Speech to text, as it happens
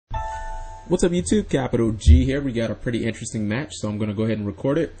What's up YouTube, Capital G here. We got a pretty interesting match, so I'm going to go ahead and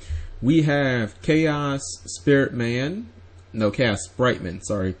record it. We have Chaos Spriteman,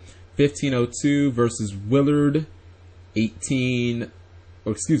 1502 versus Willard 89,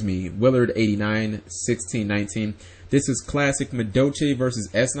 1619. This is classic Madolche versus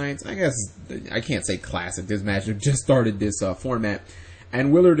S-Knights. I guess I can't say classic. This match just started this format.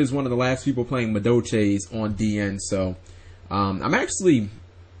 And Willard is one of the last people playing Madolches on DN, so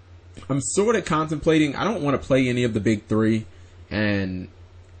I'm sort of contemplating. I don't want to play any of the big three, and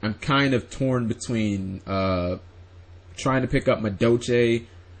I'm kind of torn between trying to pick up Madolche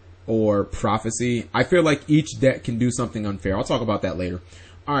or Prophecy. I feel like each deck can do something unfair. I'll talk about that later.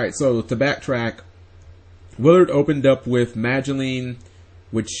 Alright, so to backtrack, Willard opened up with Madolche,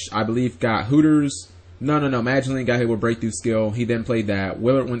 which I believe got Hooters. No, Madolche got hit with Breakthrough Skill. He then played that.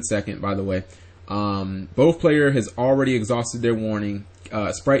 Willard went second, by the way. Both player has already exhausted their warning.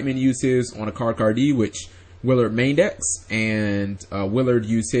 Spriteman used his on a card D, which Willard main decks, and Willard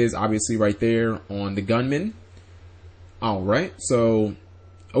used his obviously right there on the Gunman. Alright, so,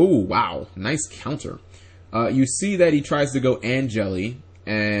 oh wow, nice counter. You see that he tries to go Angeli,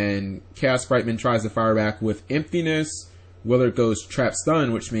 and Chaos Spriteman tries to fire back with Emptiness. Willard goes Trap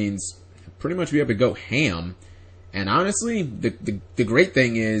Stun, which means pretty much we have to go ham. And honestly, the great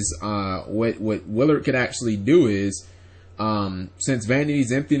thing is, what Willard could actually do is, since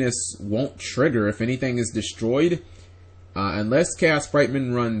Vanity's Emptiness won't trigger if anything is destroyed, unless Chaos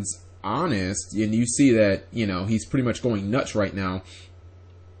Spriteman runs Honest, and you see that, you know, he's pretty much going nuts right now,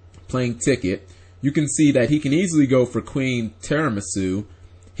 playing Ticket, you can see that he can easily go for Queen Tiramisu.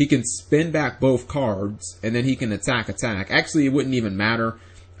 He can spin back both cards, and then he can attack. Actually, it wouldn't even matter,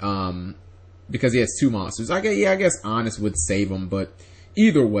 because he has two monsters. I guess Honest would save him, but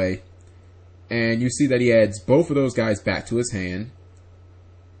either way. And you see that he adds both of those guys back to his hand.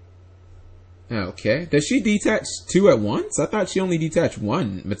 Okay. Does she detach two at once? I thought she only detached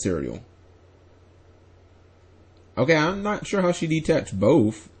one material. Okay, I'm not sure how she detached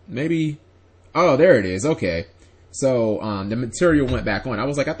both. Maybe... Oh, there it is. Okay. So, the material went back on. I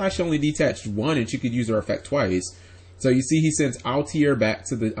was like, I thought she only detached one and she could use her effect twice. So you see he sends Altier back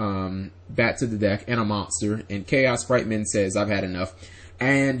to the deck and a monster. And Chaos Spriteman says, I've had enough.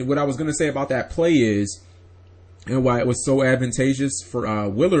 And what I was going to say about that play is, and why it was so advantageous for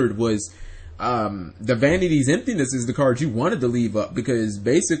Willard was, the Vanity's Emptiness is the card you wanted to leave up, because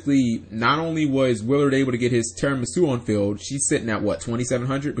basically not only was Willard able to get his Tiramisu on field, she's sitting at what,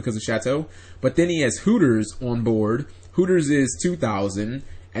 2,700 because of Chateau, but then he has Hooters on board. Hooters is 2,000,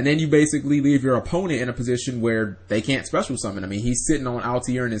 and then you basically leave your opponent in a position where they can't special summon. I mean, he's sitting on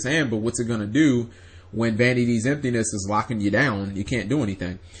Altier in his hand, but what's it going to do? When Vanity's Emptiness is locking you down, you can't do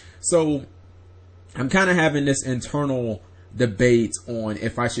anything. So, I'm kind of having this internal debate on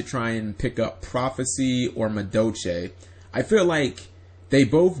if I should try and pick up Prophecy or Madolche. I feel like they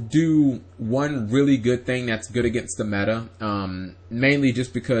both do one really good thing that's good against the meta. Mainly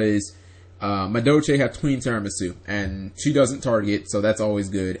just because Madolche has Queen Tiramisu, and she doesn't target, so that's always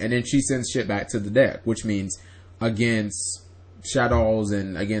good. And then she sends shit back to the deck, which means against Shadows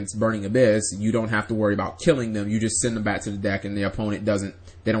and against Burning Abyss, you don't have to worry about killing them. You just send them back to the deck, and the opponent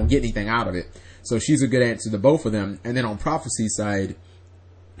they don't get anything out of it. So she's a good answer to both of them. And then on Prophecy side,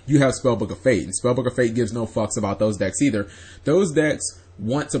 you have Spellbook of Fate, and Spellbook of Fate gives no fucks about those decks either. Those decks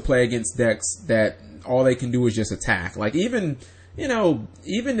want to play against decks that all they can do is just attack. Like even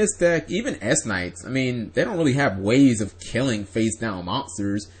this deck, even S-Knights, I mean, they don't really have ways of killing face down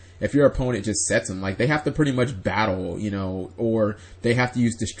monsters. If your opponent just sets them, like, they have to pretty much battle, or they have to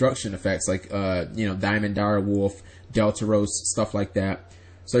use destruction effects, like, Diamond Dire Wolf, Deltaros, stuff like that.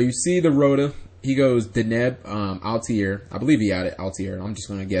 So you see the Rhoda, he goes Deneb, Altier. I believe he had it, Altier. I'm just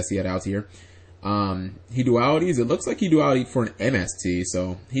gonna guess he had Altier. He dualities. It looks like he duality for an MST,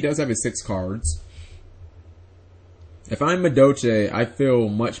 so he does have his 6 cards. If I'm Madolche, I feel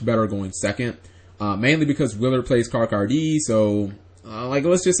much better going second, mainly because Willard plays card D, so... like,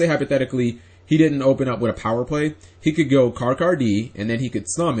 let's just say hypothetically, he didn't open up with a power play. He could go card D, and then he could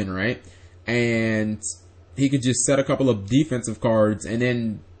summon, right? And he could just set a couple of defensive cards, and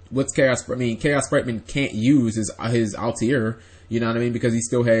then what's Chaos Spriteman can't use his Altier, you know what I mean? Because he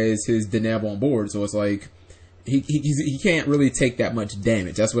still has his Deneb on board, so it's like, he can't really take that much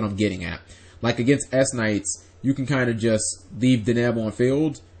damage. That's what I'm getting at. Like, against S-Knights, you can kind of just leave Deneb on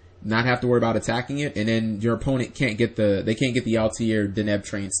field, not have to worry about attacking it, and then your opponent can't get the Altier Deneb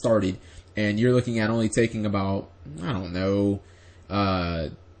train started, and you're looking at only taking about, I don't know,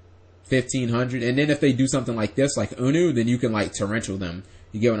 1,500, and then if they do something like this, like Unu, then you can like torrential them.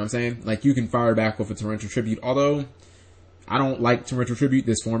 You get what I'm saying? Like, you can fire back with a torrential tribute, although I don't like Torrential Tribute,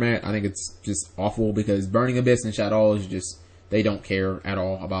 this format. I think it's just awful because Burning Abyss and Shadow is just, they don't care at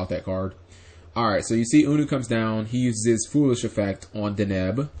all about that card. Alright, so you see Unu comes down. He uses his Foolish effect on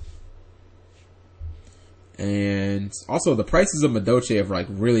Deneb. And also the prices of Madolche have like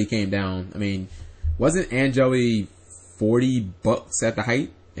really came down. I mean, wasn't Angeli $40 at the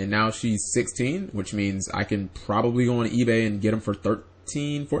height? And now she's 16, which means I can probably go on eBay and get them for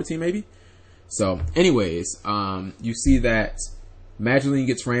 13, 14 maybe. So anyways, you see that Mageline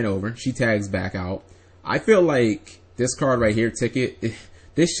gets ran over. She tags back out. I feel like this card right here, Ticket,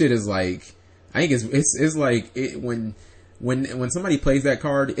 this shit is like, I think it's like when somebody plays that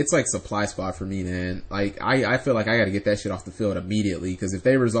card, it's like supply spot for me, man. Like I feel like I got to get that shit off the field immediately, because if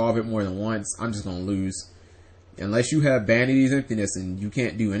they resolve it more than once, I'm just gonna lose. Unless you have Vanity's Emptiness and you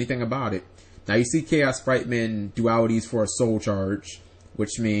can't do anything about it. Now you see Chaos Spriteman dualities for a Soul Charge,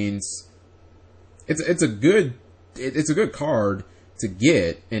 which means it's a good card to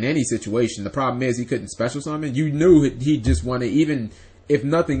get in any situation. The problem is he couldn't special summon. You knew he'd just want to, even if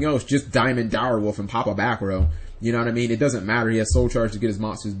nothing else, just Diamond Direwolf and pop a back row. You know what I mean? It doesn't matter. He has Soul Charge to get his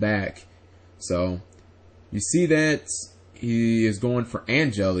monsters back. So you see that he is going for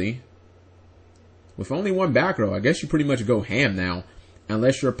Angeli. With only one back row, I guess you pretty much go ham now.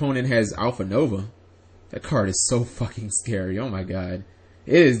 Unless your opponent has Alpha Nova. That card is so fucking scary. Oh my god.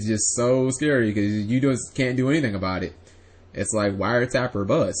 It is just so scary because you just can't do anything about it. It's like wiretap or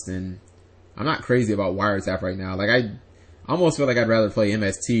bust. And I'm not crazy about wiretap right now. Like I almost feel like I'd rather play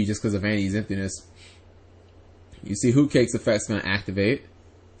MST just because of Vanity's Emptiness. You see Hootcake's effect's going to activate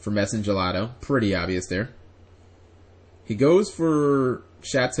for Messing Gelato. Pretty obvious there. He goes for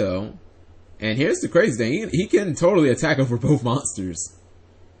Chateau. And here's the crazy thing. He can totally attack over both monsters.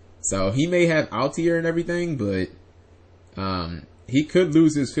 So he may have Altier and everything, but he could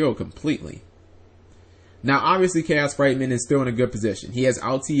lose his field completely. Now, obviously, Chaos Spriteman is still in a good position. He has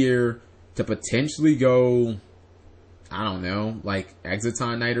Altier to potentially go, I don't know, like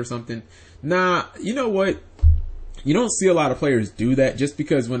Exiton Knight or something. Nah, you know what? You don't see a lot of players do that just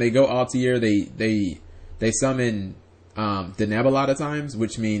because when they go Altier, they summon Deneb a lot of times,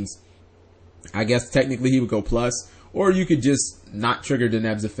 which means I guess technically he would go plus, or you could just not trigger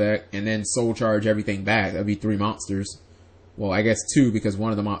Deneb's effect and then Soul Charge everything back. That'd be 3 monsters. Well, I guess 2 because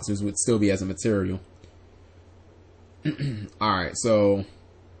one of the monsters would still be as a material. Alright, so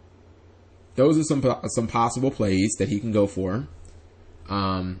those are some possible plays that he can go for.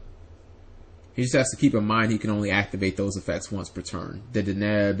 He just has to keep in mind he can only activate those effects once per turn. The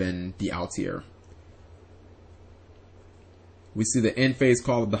Deneb and the Altier. We see the end phase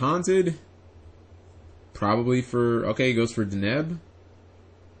Call of the Haunted. Probably for, okay, he goes for Deneb.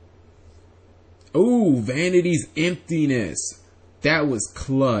 Ooh, Vanity's Emptiness. That was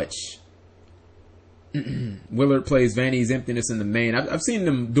clutch. Willard plays Vanity's Emptiness in the main. I've seen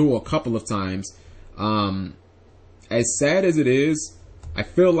them do a couple of times. As sad as it is, I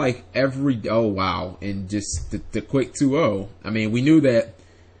feel like oh wow, and just the quick 2-0. I mean, we knew that.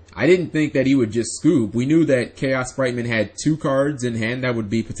 I didn't think that he would just scoop. We knew that Chaos Spriteman had 2 cards in hand that would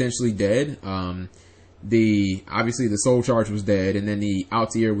be potentially dead. Obviously the Soul Charge was dead, and then the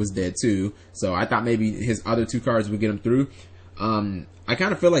Altier was dead too. So I thought maybe his other 2 cards would get him through. I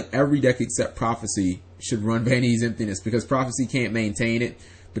kind of feel like every deck except Prophecy should run Vanity's Emptiness, because Prophecy can't maintain it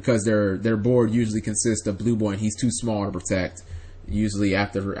because their board usually consists of Blue Boy and he's too small to protect. Usually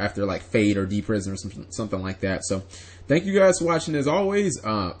after like Fade or D-Prison or something like that. So thank you guys for watching as always.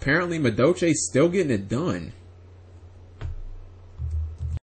 Apparently Madolche's still getting it done.